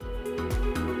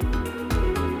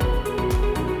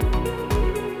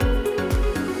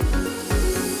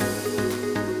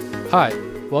Hi,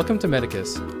 welcome to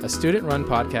Medicus, a student-run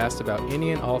podcast about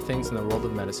any and all things in the world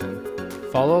of medicine.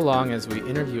 Follow along as we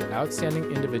interview outstanding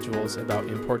individuals about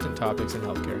important topics in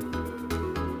healthcare.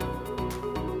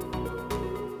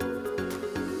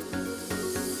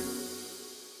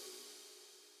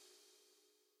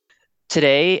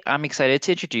 Today, I'm excited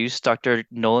to introduce Dr.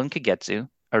 Nolan Kagetsu,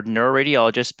 a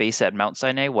neuroradiologist based at Mount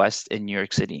Sinai West in New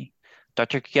York City.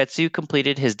 Dr. Kagetsu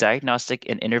completed his diagnostic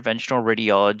and interventional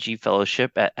radiology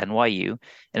fellowship at NYU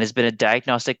and has been a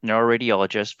diagnostic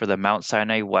neuroradiologist for the Mount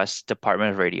Sinai West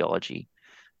Department of Radiology.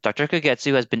 Dr.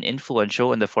 Kagetsu has been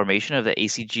influential in the formation of the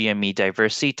ACGME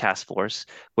Diversity Task Force,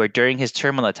 where during his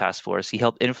term on the task force, he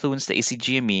helped influence the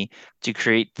ACGME to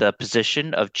create the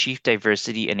position of Chief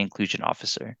Diversity and Inclusion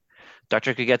Officer.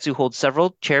 Dr. Kagetsu holds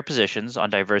several chair positions on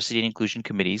diversity and inclusion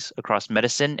committees across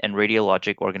medicine and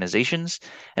radiologic organizations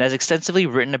and has extensively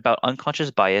written about unconscious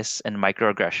bias and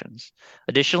microaggressions.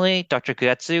 Additionally, Dr.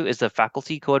 Kagetsu is the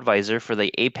faculty co-advisor for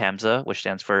the APAMSA, which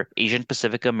stands for Asian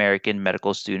Pacific American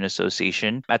Medical Student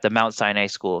Association at the Mount Sinai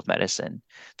School of Medicine.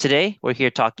 Today, we're here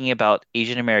talking about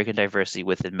Asian American diversity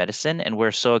within medicine, and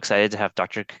we're so excited to have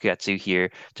Dr. Kagetsu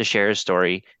here to share his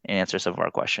story and answer some of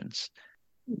our questions.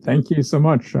 Thank you so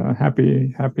much.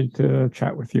 Happy to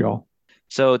chat with you all.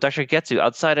 So, Dr. Getsu,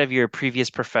 outside of your previous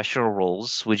professional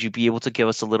roles, would you be able to give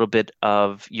us a little bit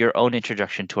of your own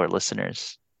introduction to our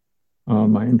listeners?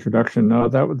 My introduction, no,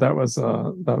 that was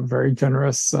a very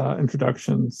generous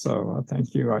introduction. So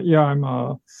thank you.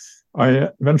 I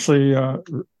eventually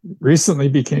recently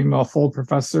became a full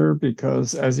professor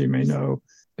because, as you may know,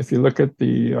 if you look at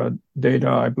the data,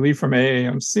 I believe from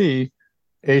AAMC,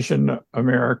 Asian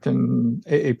American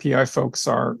AAPI folks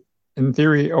are, in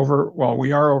theory, we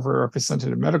are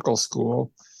overrepresented in medical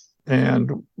school,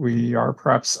 and we are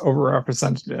perhaps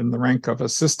overrepresented in the rank of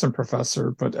assistant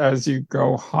professor. But as you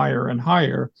go higher and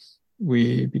higher,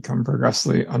 we become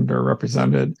progressively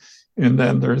underrepresented. And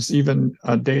then there's even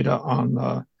data on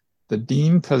the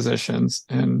dean positions.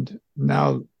 And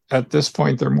now at this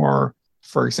point, they're more,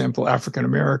 for example, African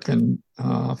American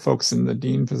folks in the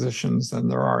dean positions than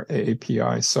there are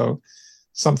AAPI. So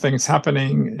something's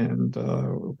happening, and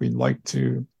we'd like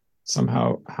to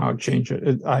somehow change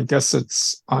it. I guess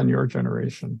it's on your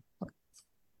generation.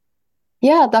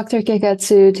 Yeah, Dr.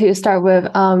 Kagetsu, to start with,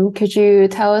 could you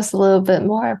tell us a little bit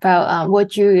more about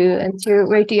what you into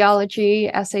radiology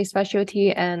as a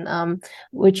specialty, and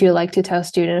would you like to tell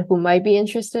students who might be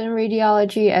interested in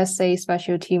radiology as a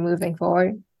specialty moving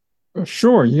forward?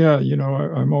 Sure. Yeah.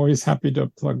 I'm always happy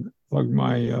to plug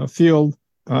my field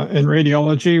in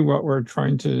radiology.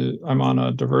 I'm on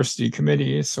a diversity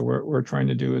committee. So we're trying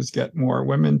to do is get more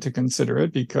women to consider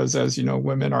it because, as you know,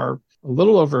 women are a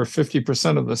little over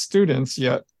 50% of the students,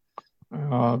 yet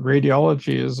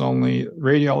radiology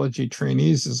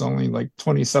trainees is only like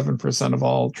 27% of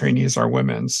all trainees are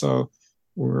women. So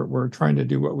we're trying to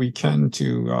do what we can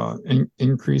to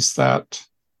increase that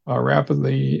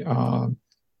rapidly.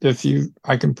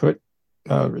 I can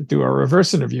do a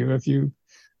reverse interview. Have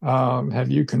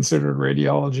you considered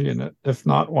radiology, and if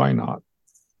not, why not?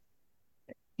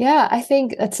 Yeah, I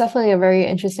think it's definitely a very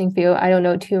interesting field. I don't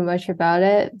know too much about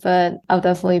it, but I'll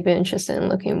definitely be interested in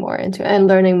looking more into it and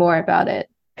learning more about it.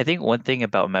 I think one thing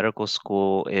about medical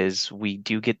school is we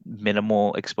do get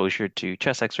minimal exposure to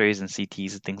chest x-rays and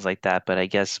CTs and things like that, but I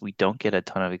guess we don't get a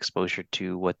ton of exposure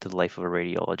to what the life of a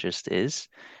radiologist is,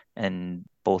 and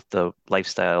both the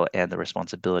lifestyle and the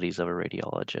responsibilities of a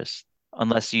radiologist,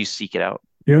 unless you seek it out.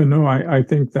 Yeah, no, I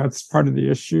think that's part of the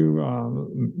issue.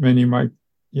 Many might,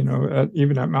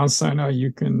 even at Mount Sinai,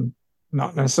 you can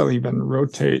not necessarily even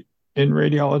rotate in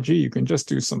radiology. You can just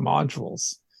do some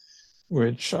modules,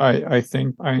 which I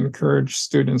think I encourage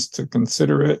students to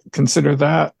consider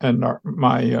that. And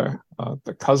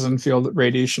the cousin field,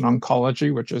 radiation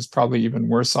oncology, which is probably even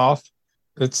worse off.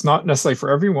 It's not necessarily for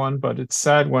everyone, but it's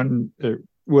sad when it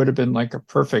would have been like a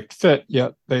perfect fit,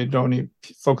 yet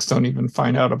folks don't even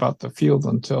find out about the field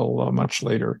until much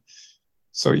later.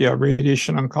 So yeah,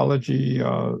 radiation oncology,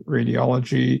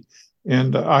 radiology,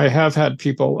 and I have had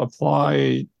people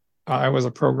apply. I was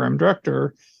a program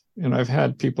director, and I've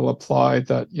had people apply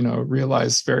that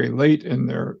realized very late in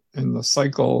the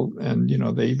cycle, and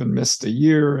they even missed a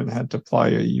year and had to apply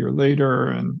a year later,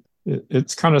 and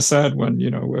it's kind of sad when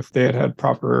if they had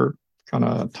proper kind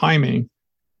of timing,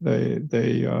 they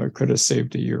could have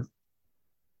saved a year.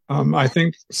 I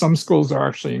think some schools are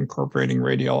actually incorporating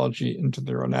radiology into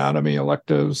their anatomy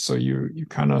electives, so you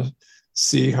kind of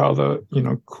see how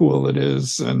cool it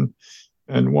is. And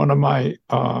one of my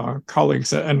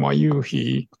colleagues at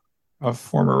NYU, a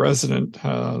former resident,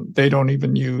 they don't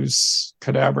even use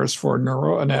cadavers for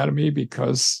neuroanatomy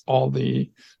because all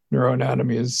the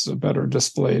neuroanatomy is better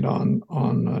displayed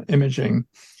on imaging.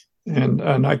 And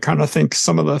I kind of think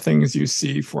some of the things you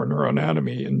see for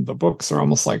neuroanatomy in the books are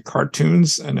almost like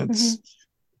cartoons, and it's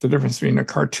the difference between a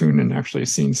cartoon and actually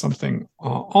seeing something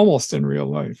almost in real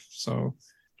life. So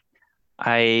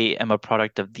I am a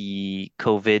product of the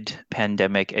COVID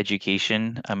pandemic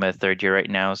education. I'm a third year right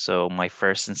now, so my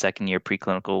first and second year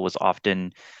preclinical was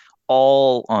often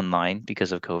all online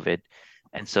because of COVID.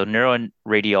 And so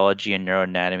neuroradiology and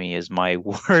neuroanatomy is my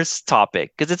worst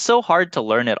topic because it's so hard to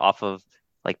learn it off of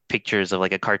like pictures of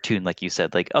like a cartoon, like you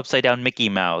said, like upside down Mickey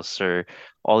Mouse or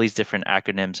all these different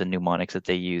acronyms and mnemonics that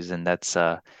they use. And that's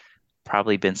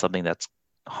probably been something that's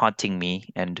haunting me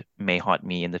and may haunt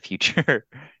me in the future.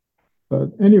 but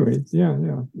anyways, yeah.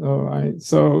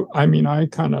 So I mean, I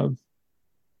kind of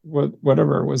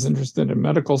whatever was interested in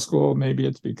medical school. Maybe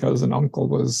it's because an uncle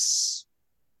was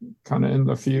kind of in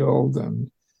the field,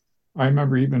 and I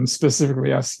remember even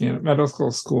specifically asking at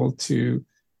medical school to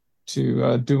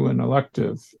do an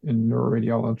elective in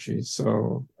neuroradiology.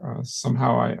 So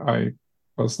somehow I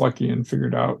was lucky and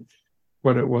figured out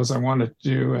what it was I wanted to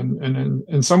do, and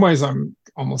in some ways I'm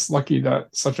almost lucky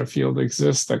that such a field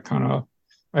exists that kind of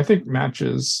I think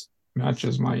matches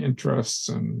my interests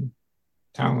and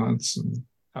talents and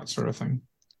that sort of thing.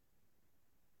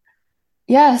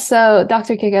 Yeah, so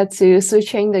Dr. Kagetsu,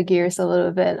 switching the gears a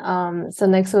little bit. So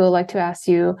next we would like to ask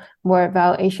you more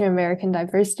about Asian American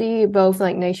diversity, both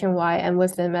like nationwide and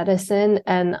within medicine.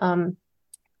 And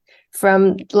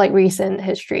from like recent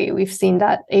history, we've seen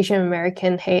that Asian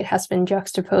American hate has been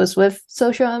juxtaposed with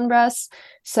social unrest.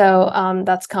 So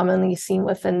that's commonly seen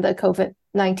within the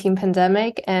COVID-19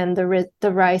 pandemic and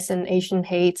the rise in Asian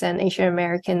hates and Asian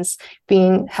Americans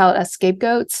being held as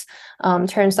scapegoats.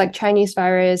 Terms like Chinese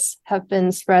virus have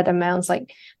been spread amongst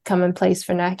like commonplace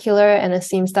vernacular, and it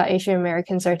seems that Asian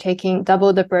Americans are taking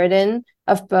double the burden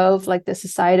of both like the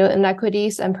societal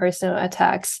inequities and personal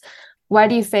attacks. Why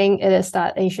do you think it is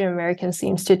that Asian Americans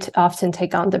seems to often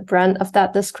take on the brunt of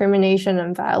that discrimination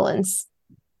and violence?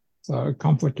 It's a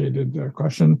complicated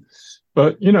question,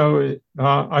 but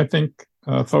I think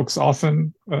folks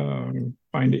often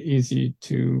find it easy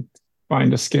to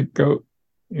find a scapegoat,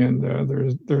 and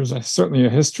there's certainly a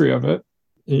history of it.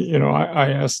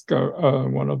 I asked I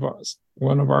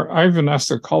even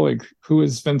asked a colleague, who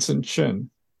is Vincent Chin,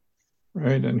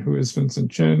 right? And who is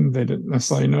Vincent Chin? They didn't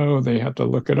necessarily know. They had to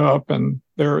look it up, and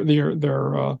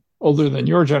they're older than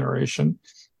your generation,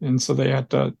 and so they had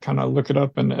to kind of look it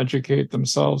up and educate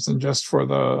themselves. And just for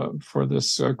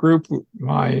this group,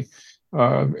 my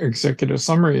executive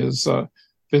summary is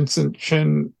Vincent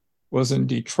Chin was in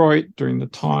Detroit during the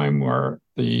time where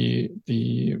the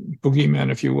boogeyman,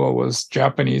 if you will, was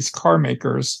Japanese car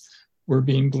makers were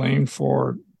being blamed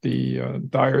for the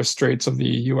dire straits of the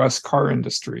U.S. car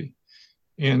industry.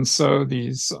 And so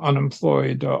these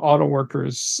unemployed auto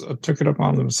workers took it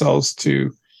upon themselves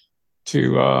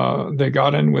they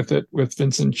got in with it with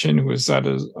Vincent Chin, who was at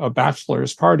a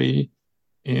bachelor's party.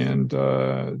 And,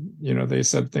 they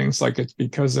said things like, it's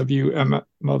because of you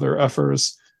mother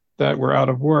effers that we're out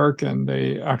of work. And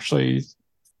they actually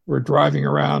were driving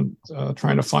around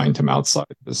trying to find him outside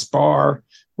this bar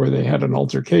where they had an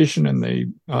altercation, and they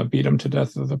beat him to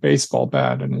death with a baseball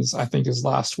bat. And I think his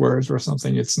last words were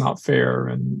something, "It's not fair,"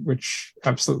 and which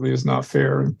absolutely is not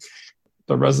fair. And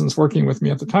the residents working with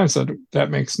me at the time said, that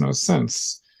makes no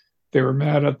sense. They were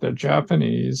mad at the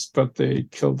Japanese, but they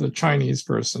killed the Chinese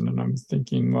person. And I'm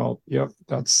thinking, well, yep,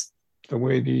 that's the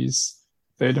way they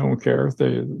don't care.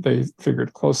 They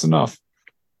figured close enough.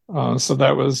 So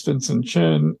that was Vincent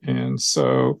Chin. And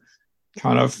so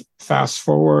kind of fast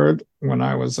forward, when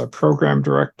I was a program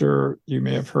director, you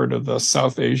may have heard of the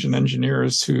South Asian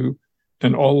engineers who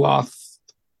in Olathe,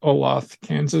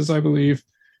 Kansas, I believe,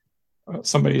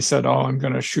 somebody said, "Oh, I'm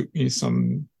going to shoot me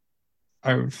some,"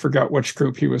 I forgot which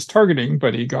group he was targeting,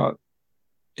 but he got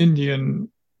Indian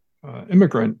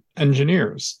immigrant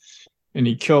engineers, and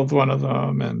he killed one of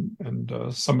them, and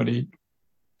somebody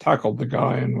tackled the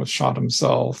guy and was shot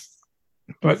himself.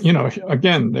 But,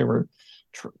 again, they were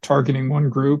targeting one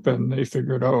group, and they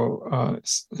figured,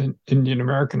 Indian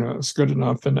American is good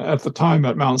enough. And at the time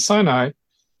at Mount Sinai,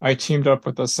 I teamed up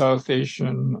with the South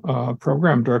Asian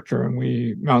program director, and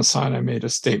Mount Sinai made a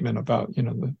statement about,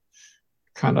 the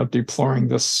kind of deploring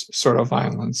this sort of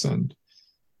violence. And,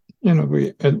 at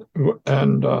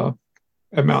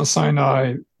Mount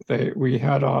Sinai, we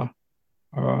had a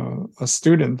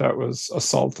student that was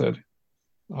assaulted.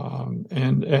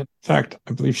 And in fact,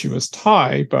 I believe she was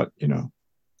Thai, but,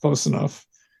 close enough.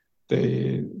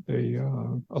 They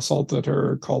assaulted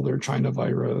her, called her China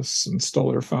virus, and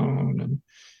stole her phone.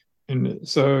 And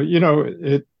so,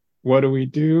 what do we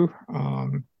do?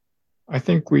 I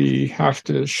think we have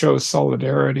to show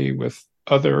solidarity with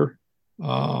other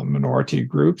minority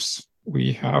groups.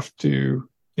 We have to,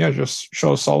 just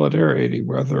show solidarity,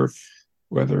 whether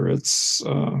it's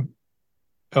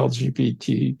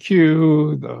LGBTQ,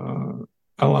 the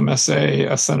LMSA,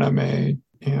 SNMA,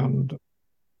 and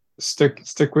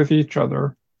stick with each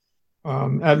other.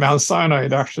 At Mount Sinai,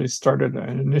 it actually started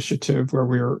an initiative where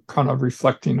we were kind of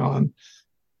reflecting on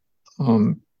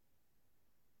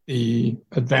the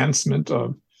advancement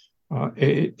of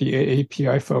the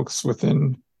AAPI folks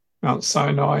within Mount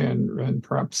Sinai, and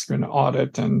perhaps going to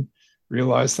audit and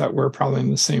realize that we're probably in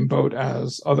the same boat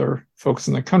as other folks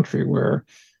in the country, where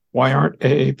why aren't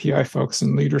AAPI folks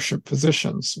in leadership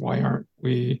positions? Why aren't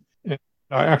we?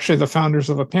 Actually, the founders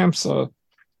of APAMSA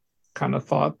kind of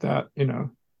thought that,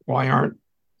 why aren't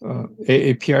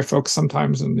AAPI folks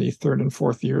sometimes in the third and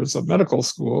fourth years of medical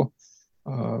school?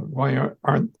 Why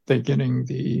aren't they getting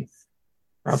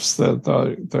perhaps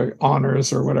the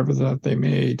honors or whatever that they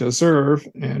may deserve?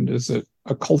 And is it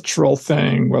a cultural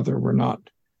thing, whether we're not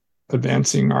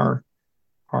advancing our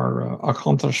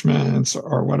accomplishments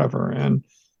or whatever? And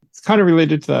it's kind of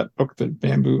related to that book, that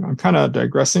Bamboo. I'm kind of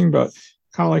digressing, but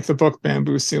kind of like the book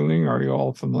Bamboo Ceiling. Are you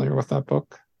all familiar with that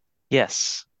book?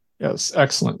 Yes. Yes,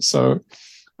 excellent. So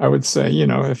I would say,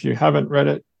 if you haven't read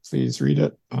it, please read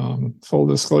it. Full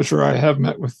disclosure, I have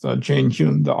met with Jane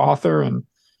Hume, the author, and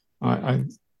I'm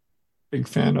a big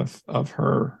fan of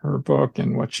her book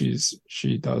and what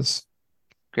she does.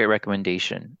 Great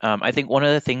recommendation. I think one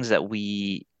of the things that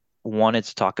we wanted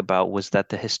to talk about was that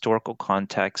the historical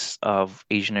context of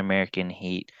Asian American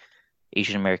hate,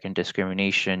 Asian American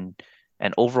discrimination,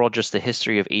 and overall just the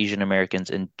history of Asian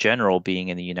Americans in general being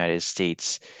in the United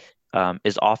States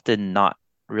is often not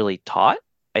really taught.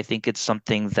 I think it's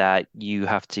something that you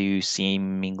have to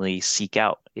seemingly seek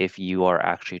out if you are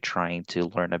actually trying to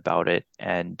learn about it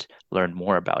and learn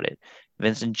more about it.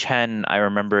 Vincent Chen, I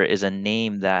remember, is a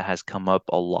name that has come up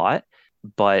a lot,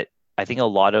 but I think a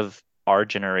lot of our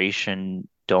generation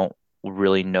don't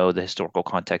really know the historical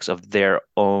context of their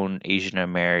own Asian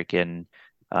American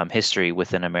history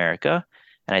within America.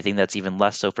 And I think that's even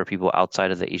less so for people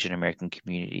outside of the Asian American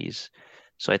communities.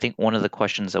 So I think one of the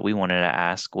questions that we wanted to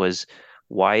ask was,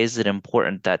 why is it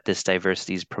important that this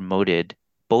diversity is promoted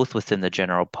both within the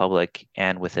general public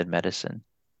and within medicine?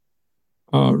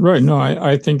 Right. No,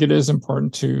 I think it is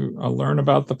important to learn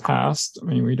about the past. I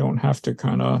mean, we don't have to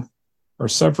kind of or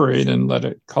separate and let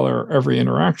it color every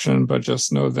interaction, but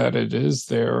just know that it is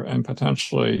there, and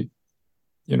potentially,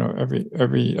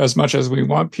 every as much as we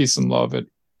want peace and love, it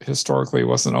historically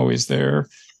wasn't always there.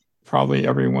 Probably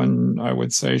everyone, I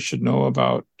would say, should know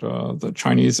about the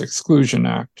Chinese Exclusion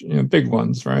Act, big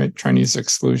ones, right? Chinese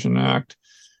Exclusion Act,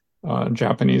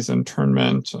 Japanese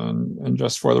internment, and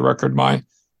just for the record, my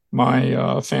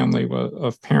family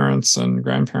of parents and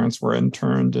grandparents were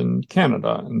interned in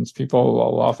Canada, and people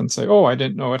will often say, "Oh, I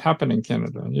didn't know it happened in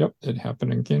Canada." Yep, it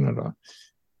happened in Canada.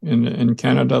 In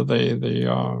Canada,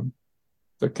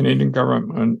 the Canadian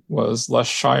government was less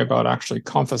shy about actually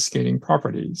confiscating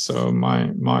property. So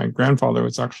my grandfather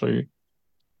was actually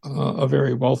a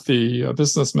very wealthy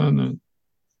businessman,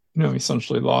 and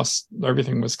essentially lost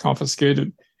everything, was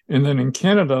confiscated. And then in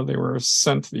Canada, they were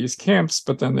sent to these camps,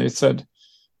 but then they said,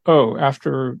 "Oh,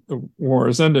 after the war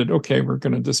has ended, okay, we're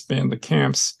going to disband the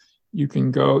camps. You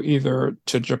can go either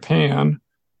to Japan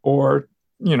or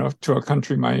to a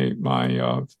country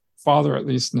my father at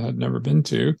least had never been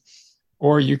to,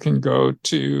 or you can go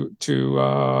to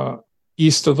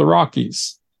east of the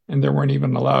Rockies." And they weren't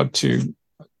even allowed to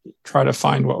try to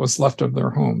find what was left of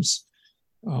their homes.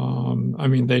 I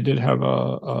mean, they did have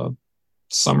a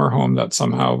summer home that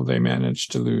somehow they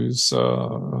managed to lose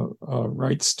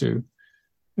rights to,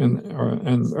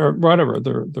 or whatever,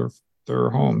 their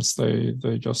homes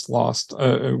they just lost.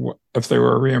 If they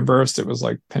were reimbursed, it was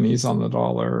like pennies on the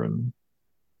dollar. And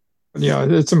yeah,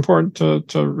 it's important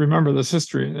to remember this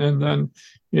history. And then,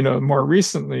 more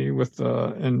recently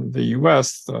in the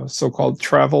US, the so-called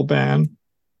travel ban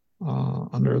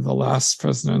under the last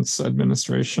president's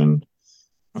administration,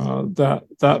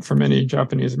 that for many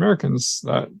Japanese Americans,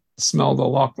 that smelled a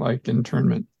lot like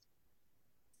internment.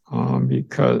 I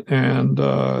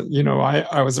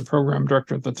was a program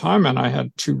director at the time, and I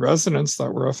had two residents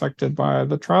that were affected by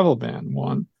the travel ban.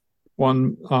 One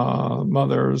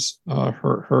mother's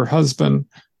her husband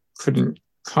couldn't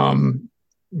come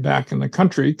back in the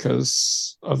country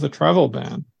because of the travel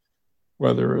ban.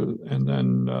 And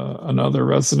then another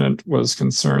resident was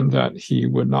concerned that he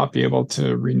would not be able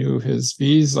to renew his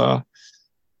visa.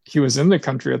 he was in the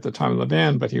country at the time of the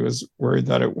ban, but he was worried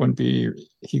that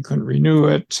he couldn't renew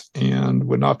it and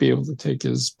would not be able to take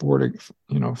his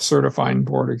certifying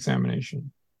board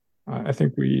examination. I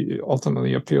think we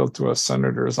ultimately appealed to a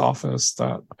senator's office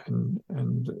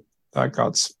and that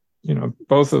got,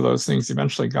 both of those things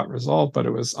eventually got resolved, but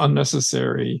it was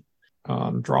unnecessary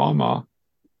drama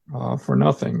for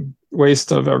nothing,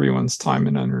 waste of everyone's time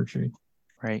and energy.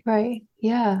 Right.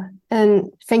 Yeah.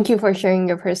 And thank you for sharing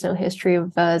your personal history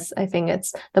with us. I think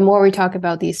it's the more we talk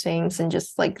about these things and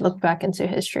just like look back into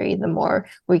history, the more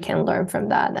we can learn from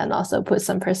that and also put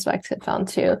some perspective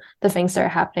onto the things that are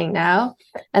happening now.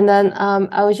 And then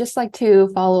I would just like to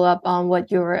follow up on what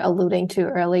you were alluding to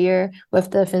earlier with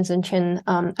the Vincent Chin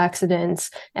accidents,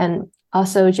 and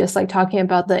also just like talking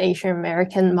about the Asian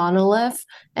American monolith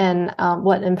and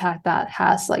what impact that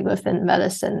has like within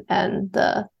medicine and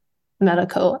the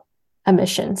medical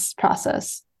admissions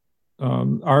process.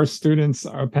 Our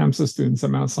PAMSA students at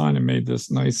Mount Sinai made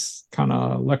this nice kind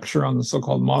of lecture on the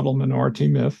so-called model minority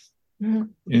myth. Mm-hmm.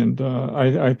 And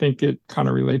I think it kind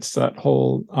of relates to that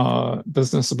whole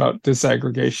business about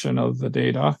disaggregation of the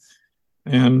data.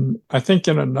 And I think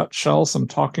in a nutshell, some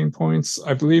talking points,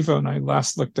 I believe when I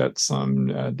last looked at some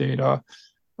data,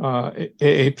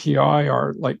 AAPI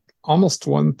are like almost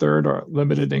 1/3 are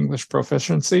limited English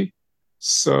proficiency.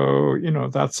 So,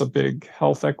 that's a big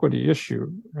health equity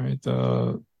issue, right?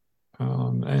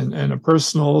 And a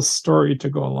personal story to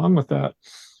go along with that.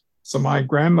 So my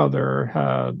grandmother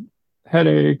had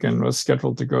headache and was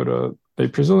scheduled to they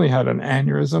presumably had an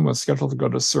aneurysm, was scheduled to go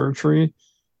to surgery.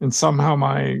 And somehow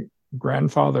my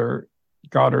grandfather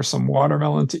got her some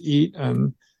watermelon to eat.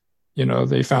 And,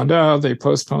 they found out, they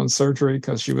postponed surgery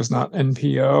because she was not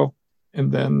NPO. And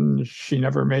then she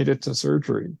never made it to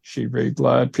surgery. She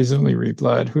presumably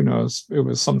rebled. Who knows? It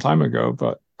was some time ago,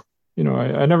 but,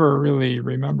 I never really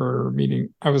remember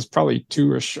meeting. I was probably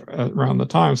 2-ish around the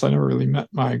time, so I never really met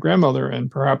my grandmother.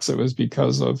 And perhaps it was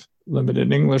because of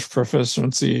limited English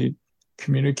proficiency,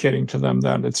 communicating to them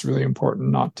that it's really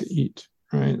important not to eat,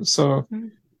 right? So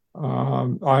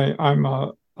I'm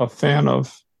a fan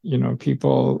of,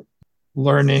 people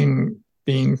learning,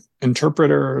 being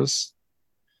interpreters,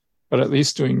 but at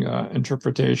least doing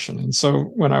interpretation. And so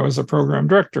when I was a program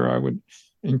director, I would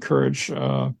encourage,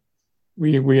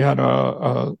 we had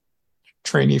a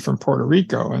trainee from Puerto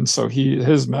Rico. And so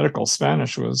his medical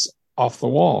Spanish was off the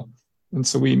wall. And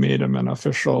so we made him an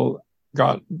official,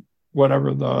 got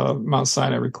whatever the Mount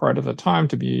Sinai required at the time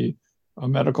to be a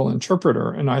medical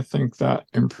interpreter. And I think that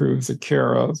improved the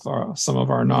care of some of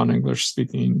our non-English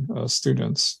speaking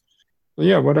students. But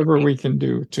yeah, whatever we can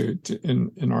do to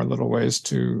in our little ways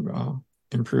to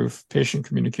improve patient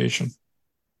communication.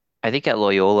 I think at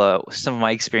Loyola, some of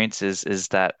my experiences is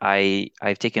that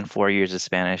I've taken 4 years of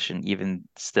Spanish, and even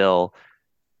still,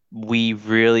 we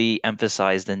really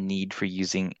emphasize the need for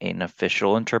using an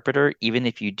official interpreter, even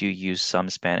if you do use some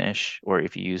Spanish or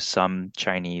if you use some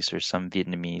Chinese or some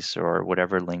Vietnamese or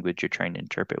whatever language you're trying to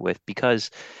interpret with,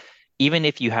 because even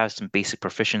if you have some basic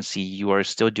proficiency, you are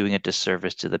still doing a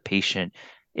disservice to the patient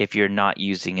if you're not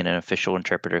using an official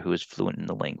interpreter who is fluent in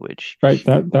the language. Right.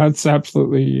 That's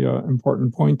absolutely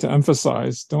important point to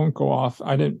emphasize. Don't go off.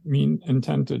 I didn't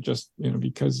intend to just,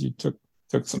 because you took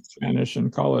some Spanish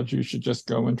in college, you should just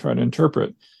go and try to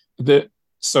interpret.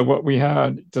 So what we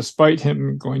had, despite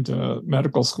him going to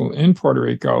medical school in Puerto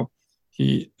Rico,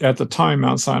 he, at the time,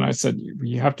 Mount Sinai said,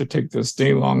 you have to take this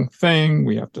day-long thing.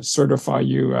 We have to certify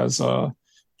you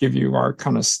give you our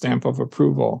kind of stamp of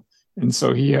approval. And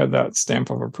so he had that stamp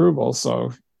of approval,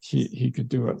 so he could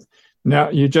do it. Now,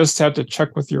 you just had to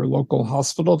check with your local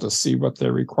hospital to see what they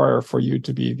require for you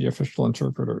to be the official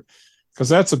interpreter, because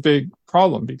that's a big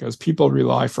problem, because people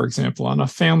rely, for example, on a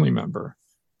family member.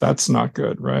 That's not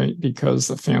good, right? Because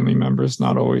the family member is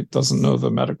not always doesn't know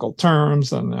the medical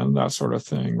terms and that sort of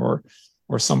thing, or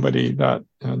somebody that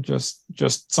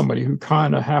just somebody who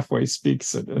kind of halfway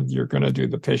speaks it, you're going to do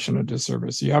the patient a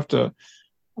disservice. You have to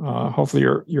hopefully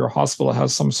your hospital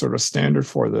has some sort of standard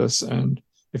for this, and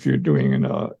if you're doing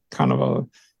a kind of a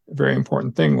very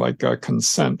important thing like a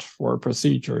consent for a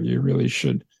procedure, you really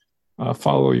should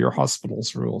follow your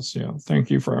hospital's rules. Yeah,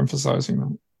 thank you for emphasizing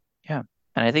that. Yeah.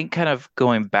 And I think kind of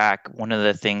going back, one of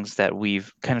the things that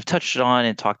we've kind of touched on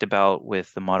and talked about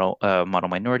with the model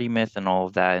minority myth and all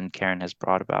of that, and Karen has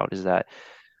brought about, is that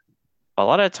a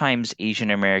lot of times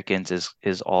Asian Americans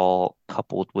is all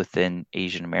coupled within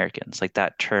Asian Americans. Like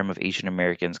that term of Asian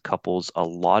Americans couples a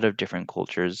lot of different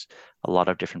cultures, a lot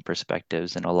of different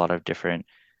perspectives, and a lot of different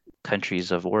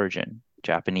countries of origin.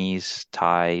 Japanese,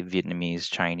 Thai, Vietnamese,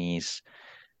 Chinese.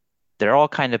 They're all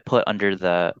kind of put under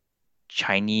the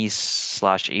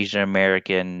Chinese/Asian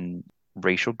American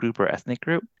racial group or ethnic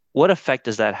group. What effect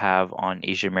does that have on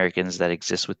Asian Americans that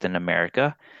exist within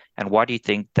America? And why do you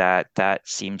think that that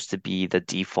seems to be the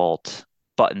default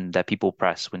button that people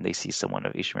press when they see someone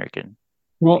of Asian American?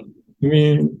 Well, I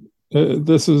mean,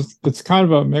 it's kind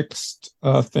of a mixed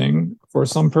thing. For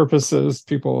some purposes,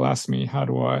 people ask me, how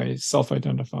do I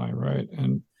self-identify, right?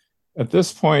 And at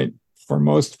this point, for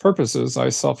most purposes, I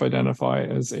self-identify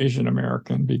as Asian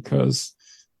American because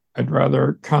I'd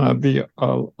rather kind of be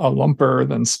a lumper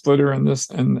than splitter in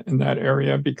that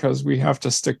area, because we have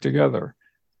to stick together,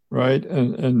 right?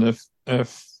 And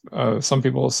if some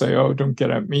people say, "Oh, don't get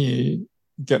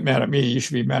mad at me. You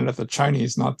should be mad at the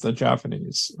Chinese, not the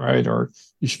Japanese," right? Or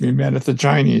you should be mad at the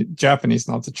Japanese,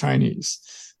 not the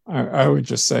Chinese. I would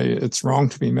just say it's wrong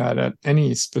to be mad at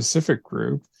any specific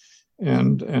group,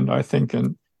 and I think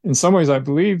in some ways, I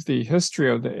believe the history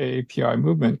of the AAPI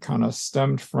movement kind of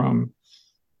stemmed from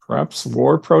perhaps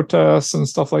war protests and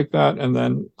stuff like that. And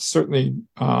then certainly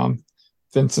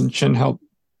Vincent Chin helped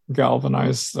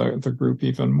galvanize the group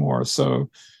even more. So,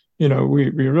 we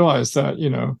realized that,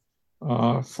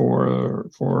 for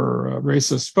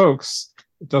racist folks,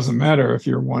 it doesn't matter if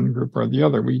you're one group or the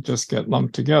other, we just get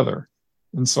lumped together.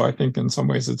 And so I think in some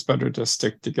ways it's better to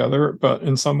stick together, but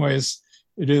in some ways,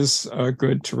 it is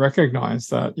good to recognize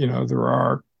that, there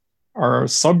are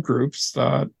subgroups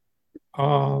that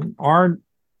are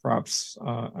perhaps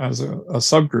as a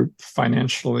subgroup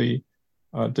financially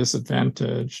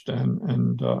disadvantaged,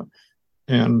 and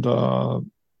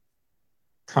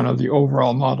kind of the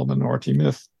overall model minority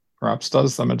myth perhaps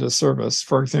does them a disservice.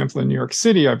 For example, in New York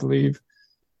City, I believe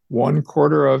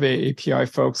 1/4 of AAPI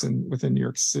folks within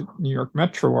New York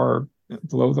Metro are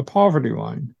below the poverty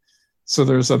line. So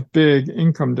there's a big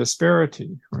income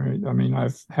disparity, right? I mean,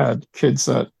 I've had kids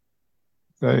that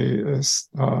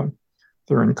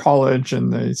they're in college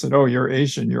and they said, "Oh, you're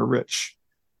Asian, you're rich."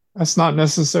 That's not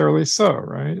necessarily so,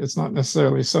 right? It's not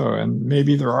necessarily so. And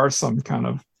maybe there are some kind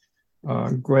of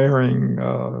glaring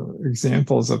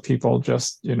examples of people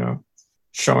just,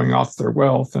 showing off their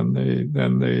wealth, and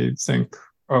they think,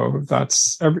 "Oh,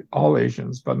 that's all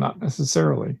Asians," but not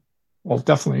necessarily. Well,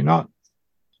 definitely not.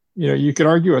 You could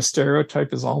argue a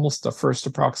stereotype is almost a first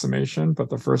approximation, but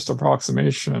the first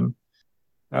approximation,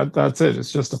 that's it.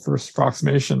 It's just a first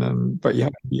approximation, but you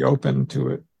have to be open to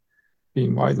it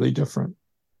being widely different.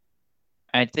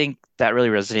 I think that really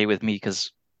resonated with me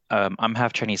because I'm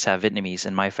half Chinese, half Vietnamese,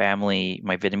 and my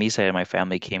Vietnamese side of my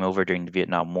family came over during the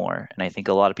Vietnam War. And I think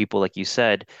a lot of people, like you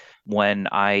said, when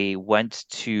I went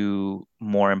to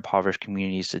more impoverished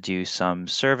communities to do some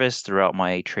service throughout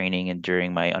my training and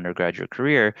during my undergraduate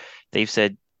career, they've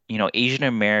said, Asian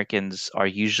Americans are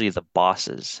usually the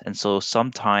bosses. And so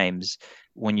sometimes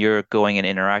when you're going and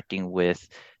interacting with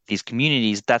these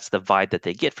communities, that's the vibe that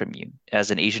they get from you.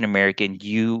 As an Asian American,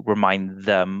 you remind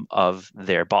them of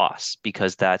their boss,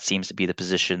 because that seems to be the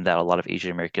position that a lot of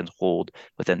Asian Americans hold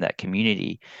within that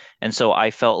community. And so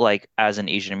I felt like as an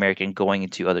Asian American going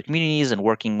into other communities and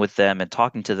working with them and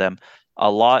talking to them, a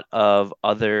lot of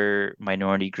other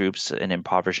minority groups and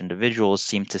impoverished individuals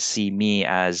seem to see me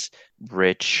as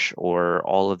rich or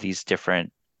all of these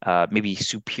different, maybe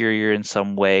superior in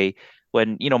some way,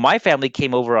 when my family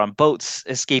came over on boats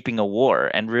escaping a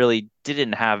war and really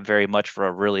didn't have very much for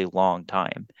a really long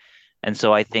time. And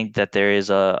so I think that there is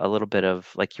a little bit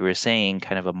of, like you were saying,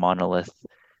 kind of a monolith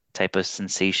type of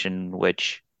sensation,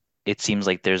 which it seems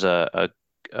like there's a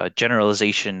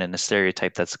generalization and a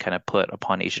stereotype that's kind of put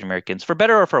upon Asian Americans, for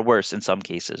better or for worse in some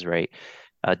cases, right?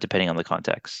 Depending on the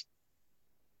context.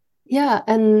 Yeah,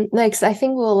 and next, I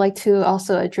think we'll like to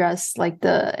also address like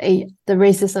the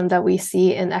racism that we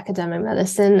see in academic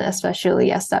medicine,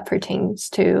 especially as that pertains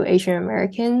to Asian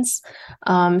Americans.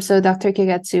 So Dr.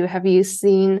 Kigetsu, have you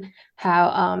seen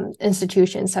how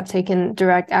institutions have taken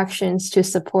direct actions to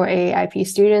support AAIP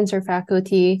students or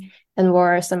faculty, and what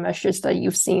are some measures that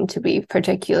you've seen to be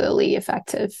particularly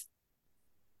effective?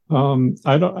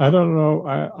 I don't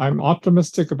know. I'm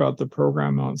optimistic about the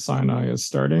program Mount Sinai is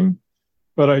starting.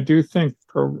 But I do think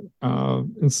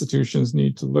institutions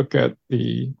need to look at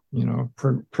the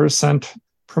percent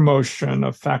promotion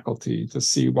of faculty to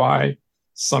see why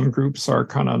some groups are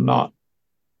kind of not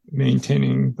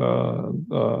maintaining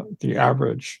the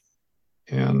average.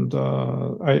 And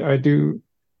I do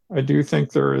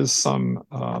think there is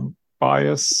some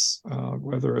bias,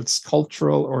 whether it's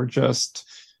cultural or just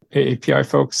AAPI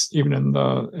folks, even in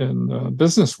the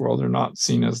business world, are not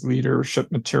seen as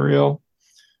leadership material.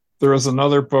 There is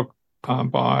another book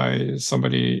by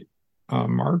somebody,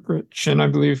 Margaret Chin, I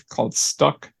believe, called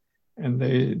Stuck. and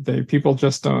they people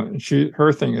just don't.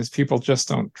 Her thing is people just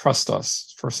don't trust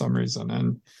us for some reason,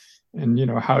 and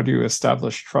how do you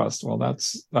establish trust? Well,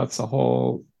 that's a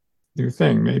whole new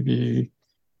thing. Maybe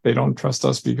they don't trust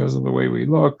us because of the way we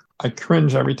look. I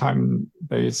cringe every time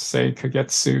they say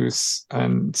kagetsu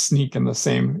and sneak in the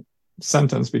same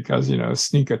sentence, because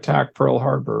sneak attack Pearl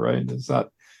Harbor, right? Is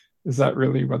that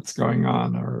really what's going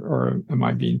on, or am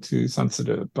I being too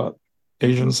sensitive? But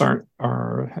Asians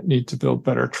need to build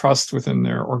better trust within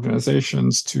their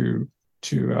organizations to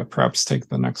perhaps take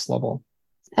the next level.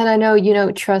 And I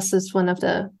know, trust is one of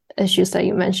the issues that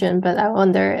you mentioned, but I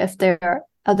wonder if there are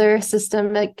other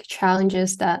systemic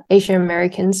challenges that Asian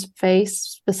Americans face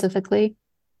specifically.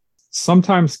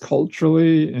 Sometimes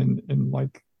culturally, in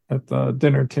like at the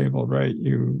dinner table, right?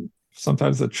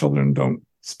 Sometimes the children don't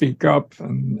speak up,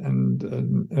 and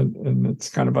it's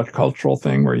kind of a cultural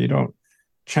thing where you don't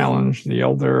challenge the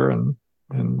elder, and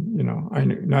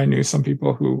I knew some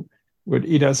people who would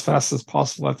eat as fast as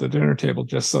possible at the dinner table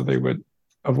just so they would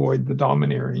avoid the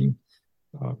domineering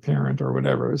parent or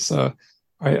whatever. So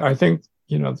I think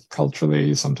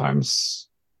culturally sometimes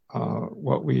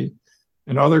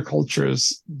in other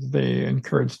cultures they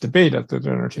encourage debate at the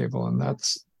dinner table, and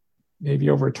that's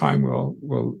maybe over time we'll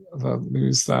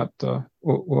lose that.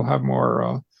 We'll have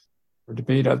more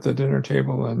debate at the dinner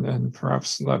table, and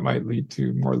perhaps that might lead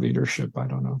to more leadership. I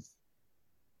don't know.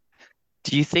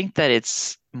 Do you think that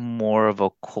it's more of a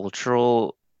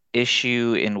cultural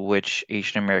issue in which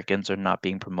Asian Americans are not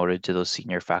being promoted to those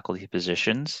senior faculty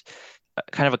positions?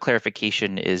 Kind of a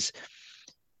clarification is,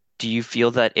 do you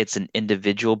feel that it's an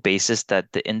individual basis,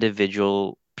 that the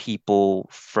individual people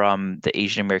from the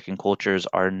Asian American cultures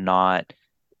are not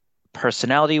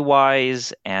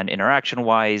personality-wise and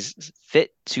interaction-wise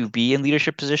fit to be in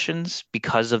leadership positions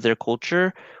because of their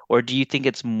culture? Or do you think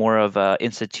it's more of a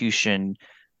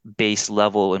institution-based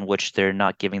level in which they're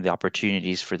not giving the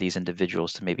opportunities for these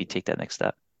individuals to maybe take that next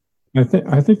step? I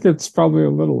think it's probably a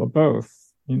little of both.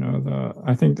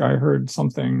 I think I heard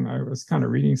something, I was kind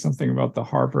of reading something about the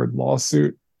Harvard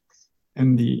lawsuit,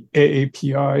 and the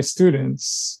AAPI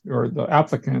students or the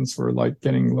applicants were like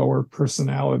getting lower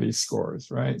personality scores,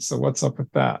 right? So what's up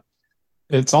with that?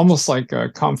 It's almost like a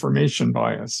confirmation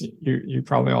bias. You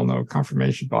probably all know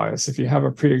confirmation bias. If you have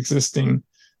a pre-existing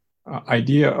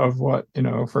idea of what,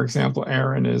 for example,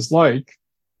 Aaron is like,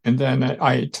 and then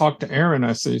I talk to Aaron,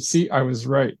 I say, see, I was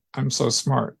right. I'm so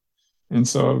smart. And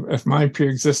so if my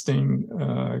pre-existing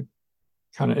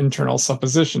kind of internal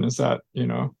supposition is that,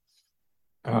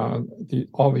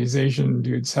 all these Asian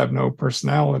dudes have no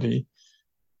personality,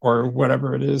 or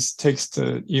whatever it is takes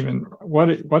to even,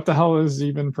 what the hell is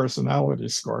even personality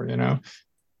score? There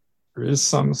is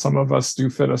some of us do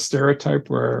fit a stereotype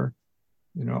where,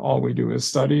 all we do is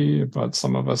study, but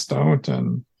some of us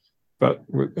don't. But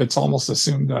it's almost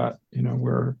assumed that,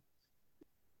 we're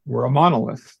a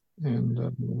monolith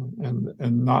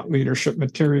and not leadership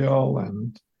material,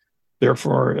 and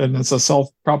therefore, and it's a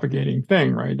self-propagating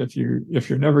thing, right? If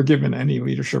you're never given any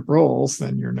leadership roles,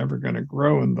 then you're never going to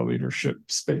grow in the leadership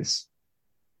space.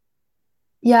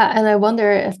 Yeah, and I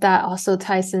wonder if that also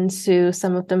ties into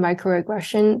some of the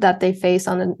microaggression that they face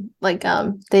on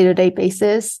a day-to-day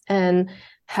basis, and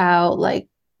how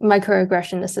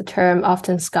microaggression is a term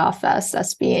often scoffed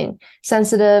as being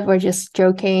sensitive or just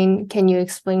joking. Can you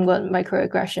explain what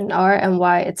microaggression are and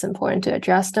why it's important to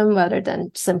address them rather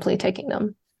than simply taking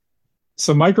them?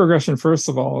 So microaggression, first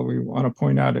of all, we want to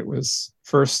point out it was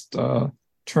first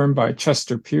termed by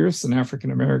Chester Pierce, an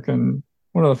African-American,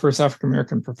 one of the first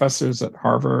African-American professors at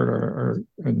Harvard or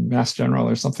in Mass General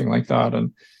or something like that.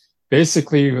 And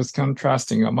basically he was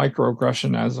contrasting a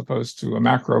microaggression as opposed to a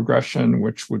macroaggression,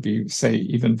 which would be, say,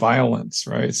 even violence,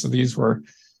 right? So these were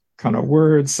kind of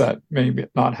words that maybe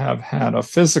not have had a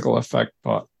physical effect,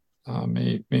 but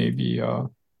maybe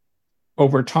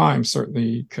over time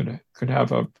certainly could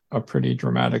have a pretty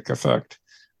dramatic effect.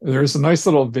 There's a nice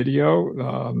little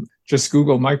video. Just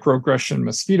Google microaggression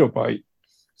mosquito bite.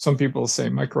 Some people say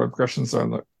microaggressions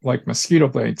are like mosquito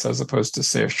bites as opposed to,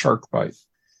 say, a shark bite.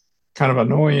 Kind of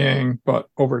annoying, but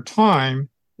over time,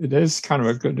 it is kind of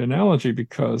a good analogy,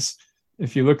 because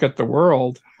if you look at the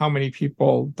world, how many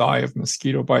people die of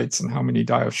mosquito bites and how many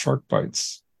die of shark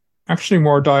bites? Actually,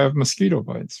 more die of mosquito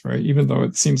bites, right? Even though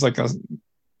it seems like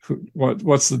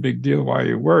what's the big deal? Why are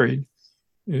you worried?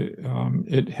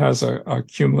 It has a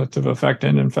cumulative effect,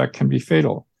 and in fact can be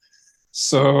fatal.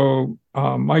 So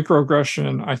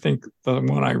microaggression, I think the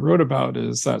one I wrote about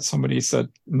is that somebody said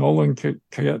Nolan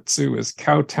Kagetsu is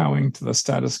kowtowing to the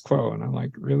status quo. And I'm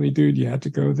like, really, dude, you had to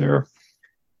go there?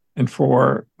 And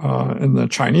for in the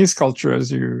Chinese culture, as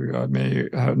you may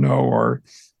know, or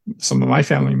some of my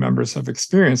family members have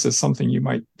experienced is something you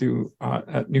might do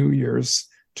at New Year's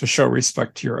to show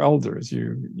respect to your elders.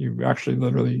 You actually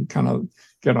literally kind of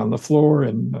get on the floor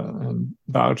and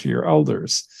bow to your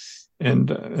elders.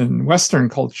 And in Western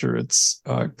culture, it's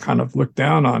kind of looked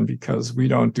down on because we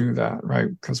don't do that, right?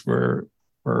 Because we're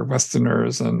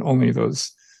Westerners, and only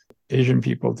those Asian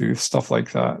people do stuff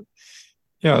like that.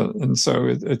 Yeah, and so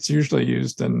it's usually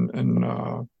used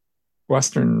in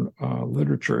Western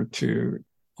literature to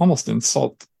almost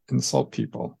insult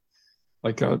people.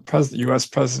 Like a U.S.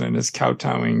 president is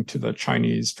kowtowing to the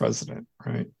Chinese president,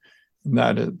 right?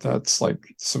 And that's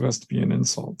like supposed to be an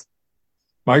insult.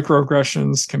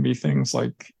 Microaggressions can be things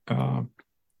like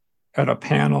at a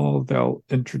panel, they'll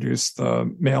introduce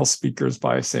the male speakers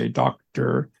by, say,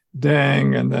 Dr.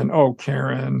 Deng, and then, oh,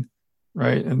 Karen,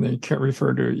 right? And they can't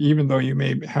refer to, even though you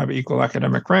may have equal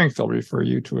academic rank, they'll refer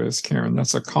you to as Karen.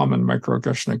 That's a common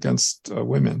microaggression against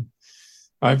women.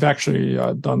 I've actually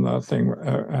done the thing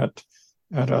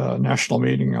at a national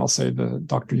meeting. I'll say the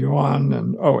Dr. Yuan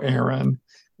and, oh, Aaron.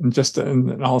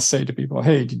 And I'll say to people,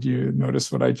 hey, did you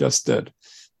notice what I just did?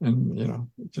 And,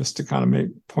 just to kind of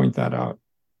point that out.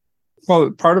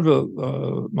 Well, part of the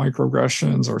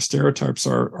microaggressions or stereotypes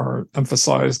are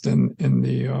emphasized in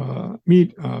the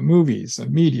movies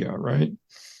and media, right?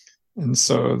 And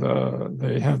so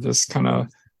they have this kind of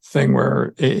thing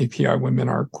where AAPI women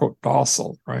are, quote,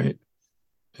 docile, right?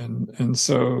 And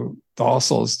so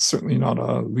docile is certainly not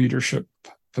a leadership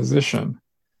position.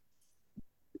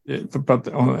 And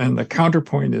the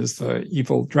counterpoint is the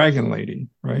evil dragon lady,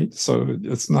 right? So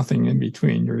it's nothing in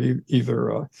between. You're either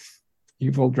a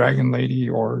evil dragon lady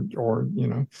or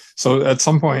So at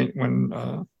some point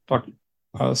when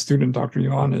student Dr.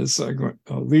 Yuan is a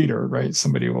leader, right?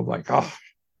 Somebody will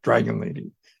dragon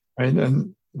lady, right?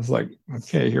 And it's like,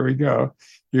 okay, here we go.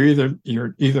 You're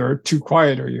either too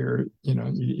quiet or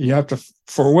you have to.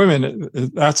 For women,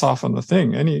 that's often the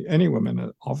thing. Any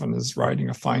woman often is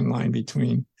riding a fine line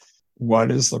between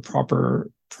what is the proper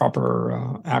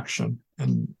action,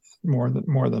 and more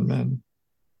than men.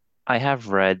 I have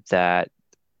read that,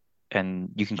 and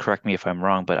you can correct me if I'm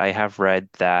wrong, but I have read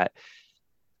that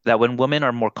when women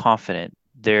are more confident,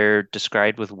 they're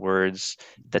described with words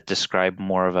that describe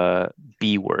more of a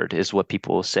B word, is what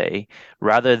people will say,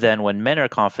 rather than when men are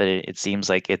confident, it seems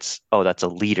like it's, oh, that's a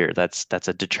leader, that's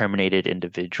a determined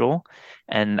individual.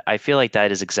 And I feel like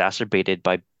that is exacerbated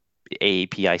by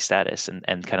AAPI status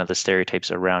and kind of the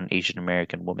stereotypes around Asian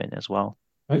American women as well.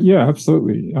 Yeah,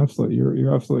 absolutely.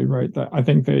 You're absolutely right. I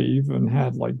think they even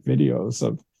had like videos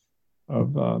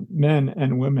of men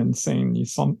and women saying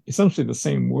essentially the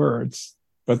same words,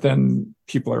 but then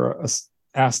people are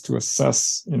asked to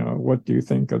assess, what do you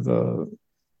think of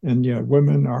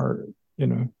women are,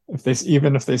 if they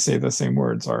say the same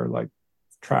words, are like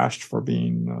trashed for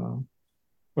being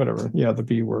the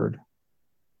B word.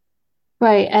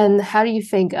 Right. And how do you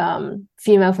think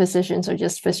female physicians or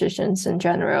just physicians in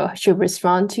general should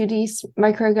respond to these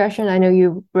microaggressions? I know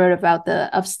you wrote about the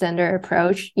upstander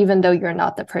approach. Even though you're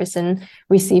not the person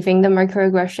receiving the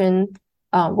microaggression,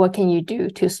 what can you do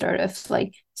to sort of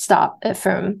stop it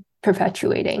from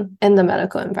perpetuating in the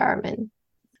medical environment?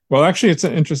 Well, actually, it's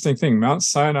an interesting thing. Mount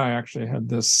Sinai actually had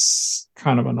this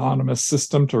kind of anonymous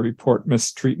system to report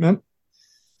mistreatment.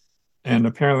 And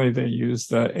apparently they use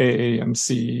the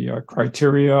AAMC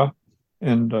criteria.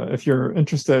 And if you're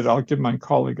interested, I'll give my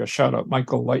colleague a shout out,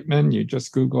 Michael Lightman. You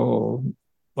just Google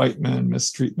Lightman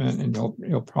mistreatment, and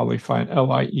you'll probably find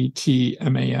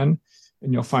Lietman,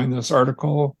 and you'll find this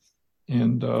article.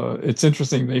 And it's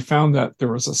interesting. They found that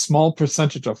there was a small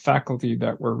percentage of faculty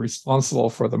that were responsible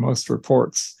for the most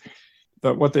reports.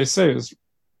 But what they say is,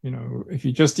 if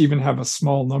you just even have a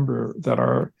small number that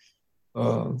are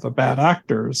the bad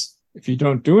actors, if you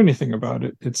don't do anything about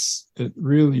it, it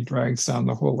really drags down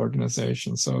the whole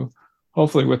organization. So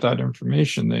hopefully with that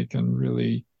information, they can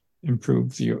really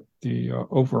improve the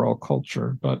overall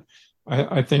culture. But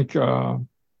I think,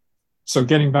 so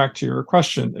getting back to your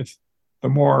question, if the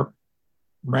more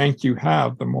rank you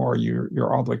have, the more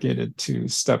you're obligated to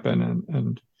step in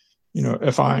and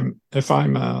if I'm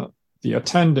the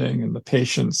attending and the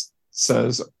patient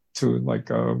says to like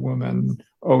a woman,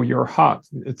 oh, you're hot,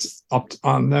 it's up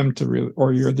on them to really,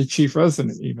 or you're the chief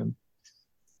resident even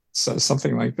says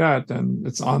something like that, then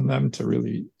it's on them to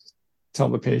really tell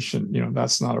the patient,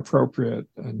 that's not appropriate,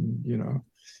 and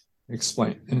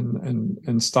explain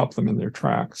and stop them in their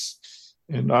tracks.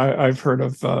 And I've heard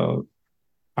of a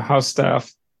house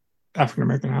staff, African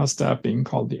American house staff, being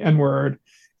called the N-word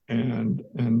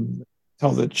and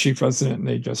tell the chief resident, and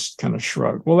they just kind of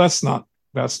shrug. Well, that's not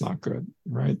good,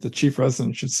 right? The chief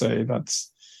resident should say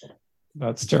that's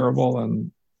terrible,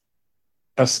 and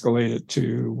escalate it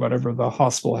to whatever the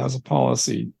hospital has a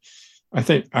policy. I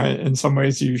think in some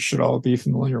ways you should all be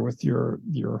familiar with your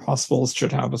hospitals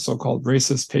should have a so-called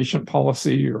racist patient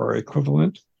policy or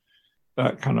equivalent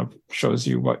that kind of shows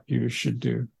you what you should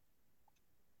do.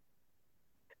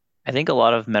 I think a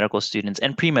lot of medical students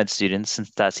and pre-med students, since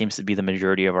that seems to be the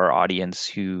majority of our audience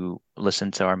who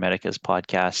listen to our Medicus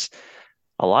podcast,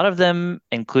 a lot of them,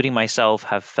 including myself,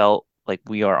 have felt like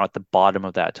we are at the bottom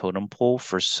of that totem pole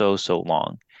for so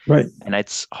long. Right. And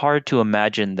it's hard to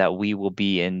imagine that we will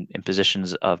be in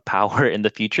positions of power in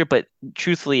the future. But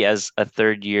truthfully, as a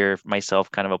third year myself,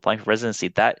 kind of applying for residency,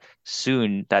 that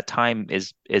time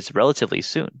is relatively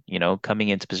soon. Coming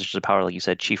into positions of power, like you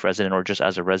said, chief resident or just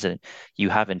as a resident, you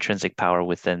have intrinsic power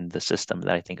within the system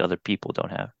that I think other people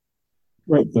don't have.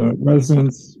 Right. The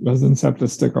residents have to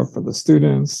stick up for the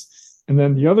students. And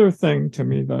then the other thing to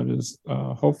me that is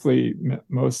hopefully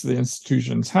most of the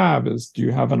institutions have is, do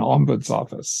you have an ombuds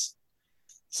office?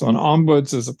 So an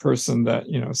ombuds is a person that,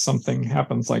 something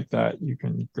happens like that, you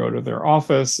can go to their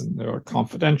office and they're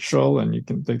confidential and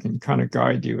they can kind of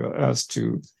guide you as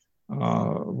to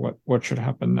what should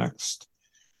happen next.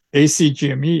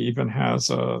 ACGME even has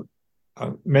my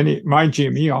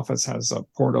GME office has a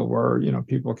portal where,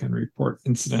 people can report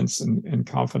incidents in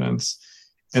confidence.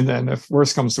 And then if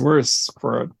worse comes to worse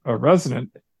for a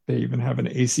resident, they even have an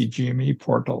ACGME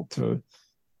portal to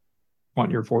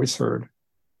want your voice heard.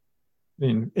 I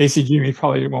mean, ACGME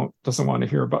probably doesn't want to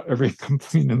hear about every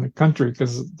complaint in the country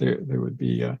because they would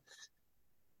be,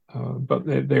 but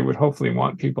they would hopefully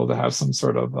want people to have some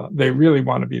sort of, they really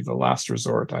want to be the last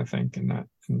resort, I think, in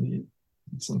the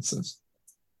instances.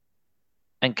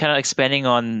 And kind of expanding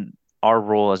on our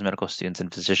role as medical students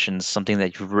and physicians, something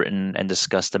that you've written and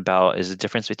discussed about is the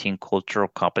difference between cultural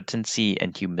competency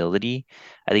and humility.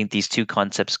 I think these two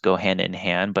concepts go hand in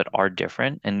hand, but are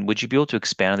different. And would you be able to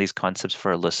expand on these concepts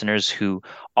for our listeners who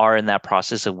are in that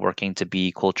process of working to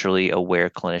be culturally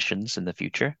aware clinicians in the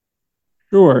future?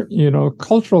 Sure.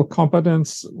 Cultural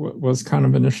competence was kind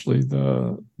of initially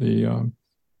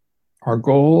our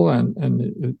goal,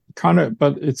 and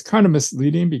but it's kind of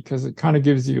misleading because it kind of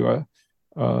gives you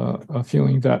a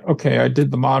feeling that, okay, I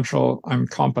did the module, I'm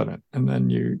competent. And then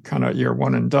you're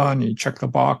one and done, you check the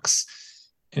box.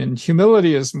 And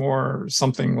humility is more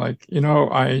something like,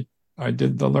 I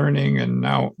did the learning and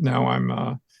now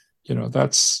I'm,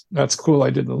 that's cool.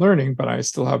 I did the learning, but I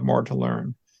still have more to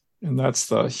learn. And that's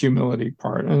the humility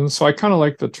part. And so I kind of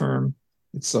like the term.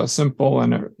 It's simple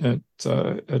and it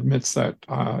admits that,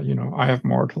 I have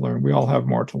more to learn. We all have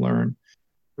more to learn.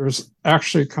 There's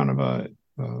actually kind of a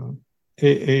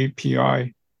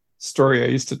AAPI story I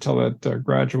used to tell at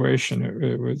graduation.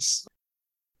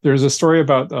 There's a story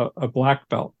about a black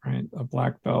belt, right? A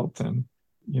black belt, and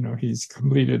he's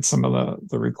completed some of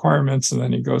the requirements, and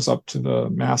then he goes up to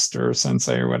the master,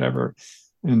 sensei, or whatever,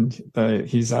 and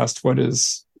he's asked what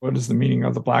is the meaning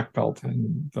of the black belt,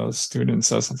 and the student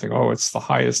says something, oh, it's the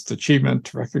highest achievement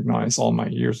to recognize all my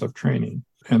years of training.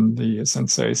 And the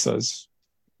sensei says,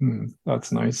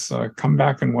 that's nice. Come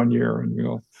back in 1 year and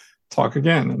we'll talk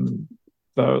again. And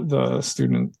the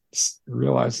student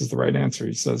realizes the right answer.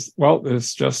 He says, well,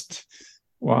 it's just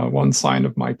one sign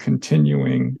of my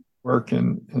continuing work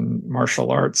in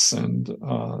martial arts, and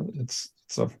it's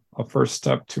a first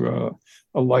step to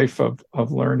a life of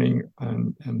learning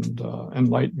and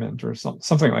enlightenment, or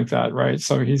something like that, right?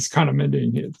 So he's kind of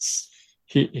meaning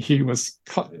he was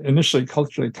initially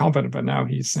culturally competent, but now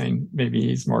he's saying maybe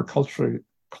he's more cultural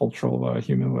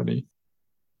humility.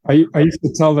 I used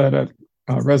to tell that at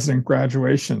resident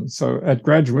graduation. So at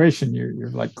graduation,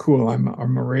 you're like, cool, I'm a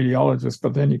radiologist,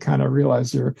 but then you kind of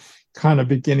realize you're kind of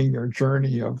beginning your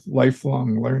journey of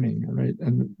lifelong learning, right?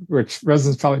 And which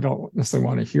residents probably don't necessarily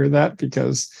want to hear that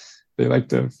because they like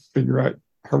to figure out,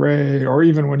 hooray, or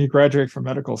even when you graduate from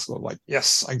medical school, like,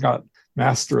 yes, I got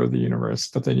master of the universe.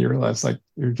 But then you realize like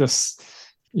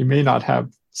you may not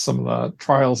have some of the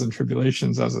trials and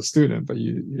tribulations as a student, but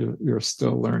you're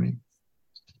still learning.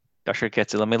 Dr.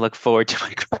 Getsu, let me look forward to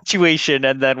my graduation,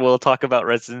 and then we'll talk about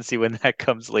residency when that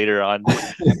comes later on.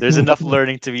 There's enough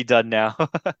learning to be done now.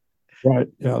 Right,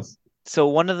 yes. So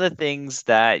one of the things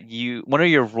one of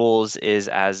your roles is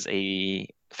as a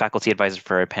faculty advisor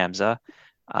for APAMSA,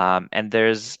 and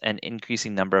there's an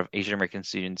increasing number of Asian American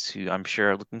students who I'm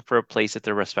sure are looking for a place at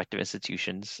their respective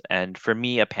institutions. And for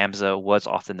me, APAMSA was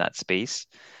often that space.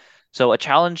 So a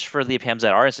challenge for the APAMSA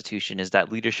at our institution is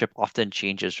that leadership often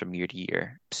changes from year to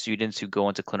year. Students who go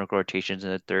into clinical rotations in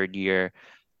the third year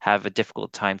have a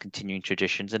difficult time continuing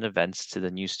traditions and events to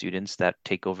the new students that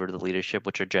take over the leadership,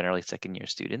 which are generally second year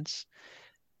students.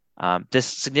 This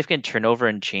significant turnover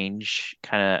and change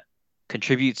kind of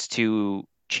contributes to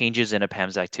changes in a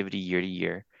PAMSA activity year to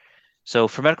year. So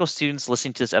for medical students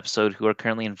listening to this episode who are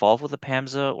currently involved with a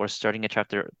PAMSA or starting a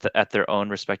chapter at their own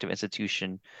respective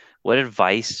institution, what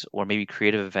advice or maybe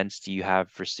creative events do you have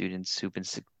for students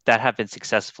that have been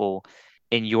successful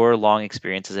in your long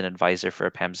experience as an advisor for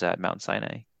a PAMSA at Mount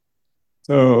Sinai?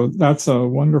 So that's a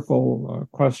wonderful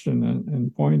question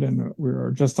and point. And we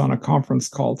were just on a conference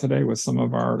call today with some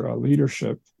of our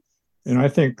leadership. And I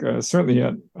think certainly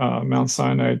at Mount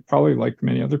Sinai, probably like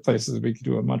many other places, we could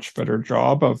do a much better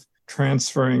job of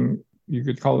transferring, you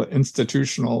could call it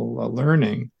institutional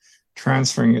learning,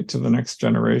 transferring it to the next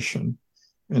generation.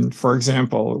 And for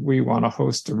example, we want to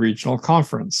host a regional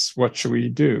conference. What should we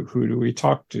do? Who do we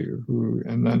talk to?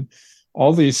 And then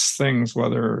all these things,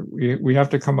 whether we have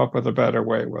to come up with a better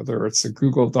way, whether it's a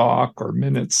Google Doc or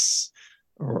minutes,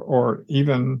 or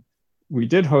even we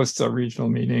did host a regional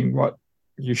meeting, what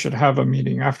you should have a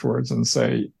meeting afterwards and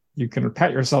say, you can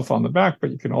pat yourself on the back,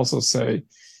 but you can also say,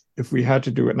 if we had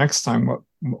to do it next time,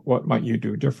 what might you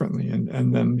do differently?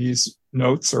 And then these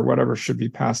notes or whatever should be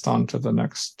passed on to the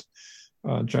next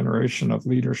generation of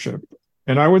leadership.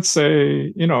 And I would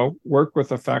say, work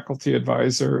with a faculty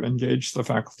advisor, engage the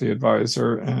faculty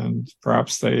advisor, and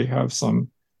perhaps they have some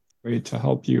way to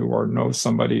help you or know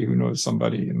somebody who knows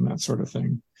somebody and that sort of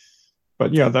thing.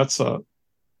 But yeah, that's a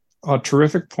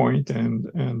terrific point.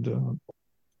 And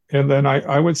then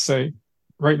I would say,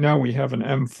 right now we have an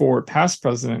M4 past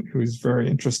president who's very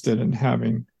interested in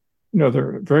having,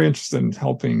 they're very interested in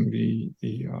helping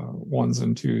the ones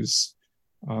and twos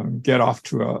get off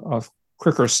to a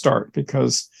quicker start,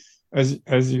 because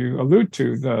as you allude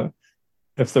to,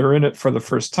 if they're in it for the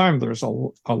first time, there's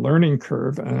a learning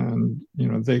curve, and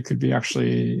they could be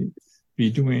actually be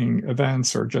doing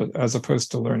events or just as opposed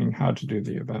to learning how to do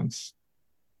the events.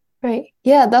 Right.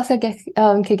 Yeah, Dr.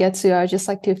 Kagetsu, I would just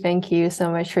like to thank you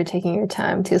so much for taking your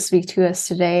time to speak to us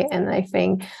today. And I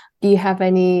think, do you have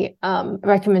any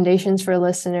recommendations for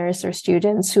listeners or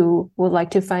students who would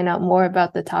like to find out more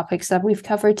about the topics that we've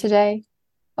covered today,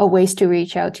 or ways to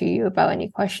reach out to you about any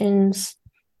questions?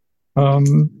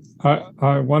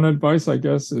 One advice, I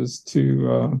guess, is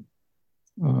to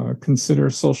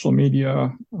consider social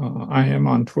media. I am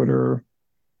on Twitter.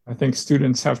 I think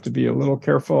students have to be a little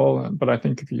careful, but I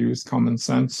think if you use common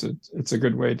sense, it's a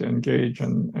good way to engage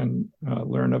and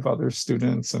learn of other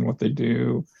students and what they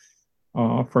do.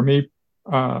 For me,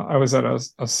 I was at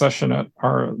a session at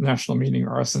our national meeting,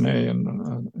 RSNA,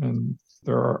 and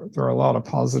there are a lot of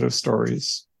positive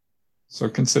stories. So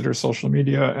consider social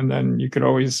media, and then you could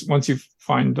always, once you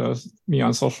find me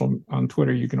on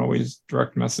Twitter, you can always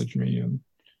direct message me, and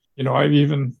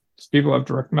people have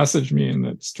direct messaged me, and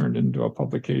it's turned into a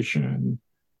publication.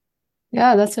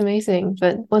 Yeah, that's amazing.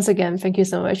 But once again, thank you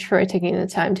so much for taking the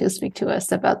time to speak to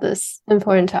us about this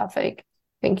important topic.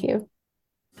 Thank you.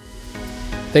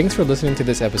 Thanks for listening to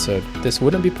this episode. This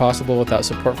wouldn't be possible without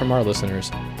support from our listeners.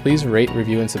 Please rate,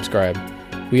 review, and subscribe.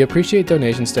 We appreciate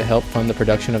donations to help fund the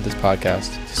production of this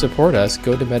podcast. To support us,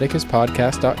 go to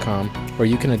medicuspodcast.com, where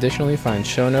you can additionally find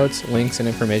show notes, links, and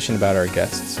information about our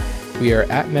guests. We are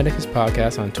at Medicus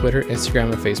Podcast on Twitter,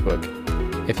 Instagram, and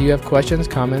Facebook. If you have questions,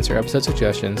 comments, or episode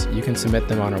suggestions, you can submit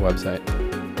them on our website.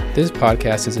 This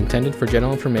podcast is intended for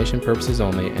general information purposes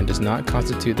only and does not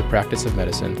constitute the practice of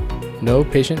medicine. No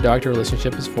patient-doctor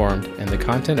relationship is formed, and the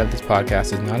content of this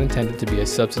podcast is not intended to be a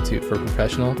substitute for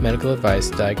professional medical advice,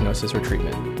 diagnosis, or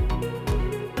treatment.